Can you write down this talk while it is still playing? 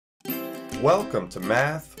Welcome to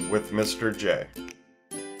Math with Mr. J.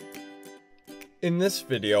 In this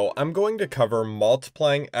video, I'm going to cover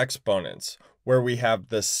multiplying exponents, where we have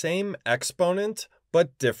the same exponent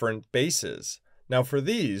but different bases. Now for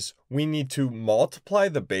these, we need to multiply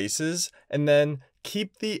the bases and then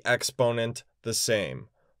keep the exponent the same.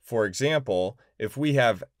 For example, if we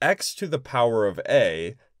have x to the power of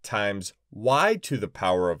a times y to the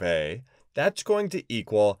power of a, that's going to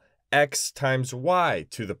equal x times y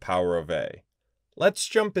to the power of a. Let's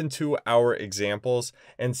jump into our examples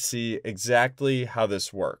and see exactly how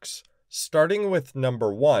this works. Starting with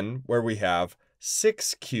number 1, where we have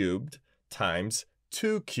 6 cubed times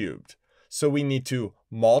 2 cubed. So we need to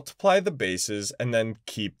multiply the bases and then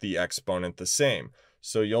keep the exponent the same.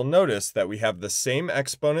 So you'll notice that we have the same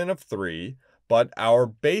exponent of 3, but our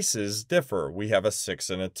bases differ. We have a 6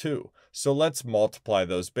 and a 2. So let's multiply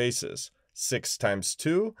those bases. 6 times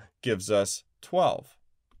 2 gives us 12.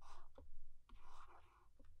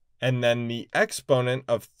 And then the exponent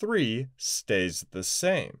of 3 stays the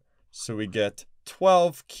same. So we get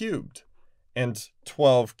 12 cubed. And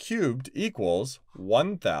 12 cubed equals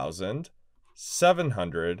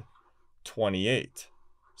 1,728.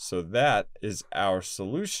 So that is our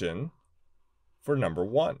solution for number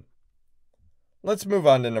 1. Let's move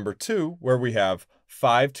on to number 2, where we have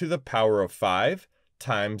 5 to the power of 5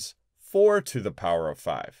 times 4 to the power of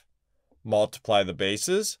 5. Multiply the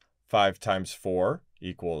bases. 5 times 4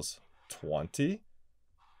 equals 20.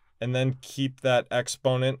 And then keep that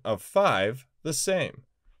exponent of 5 the same.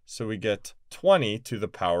 So we get 20 to the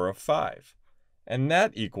power of 5. And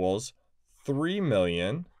that equals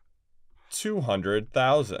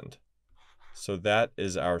 3,200,000. So that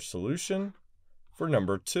is our solution for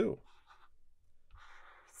number 2.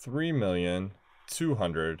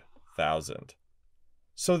 3,200,000.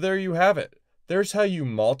 So there you have it. There's how you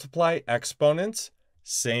multiply exponents,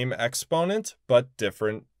 same exponent, but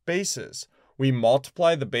different bases. We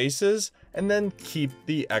multiply the bases and then keep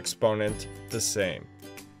the exponent the same.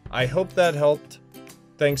 I hope that helped.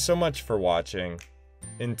 Thanks so much for watching.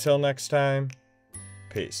 Until next time,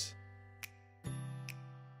 peace.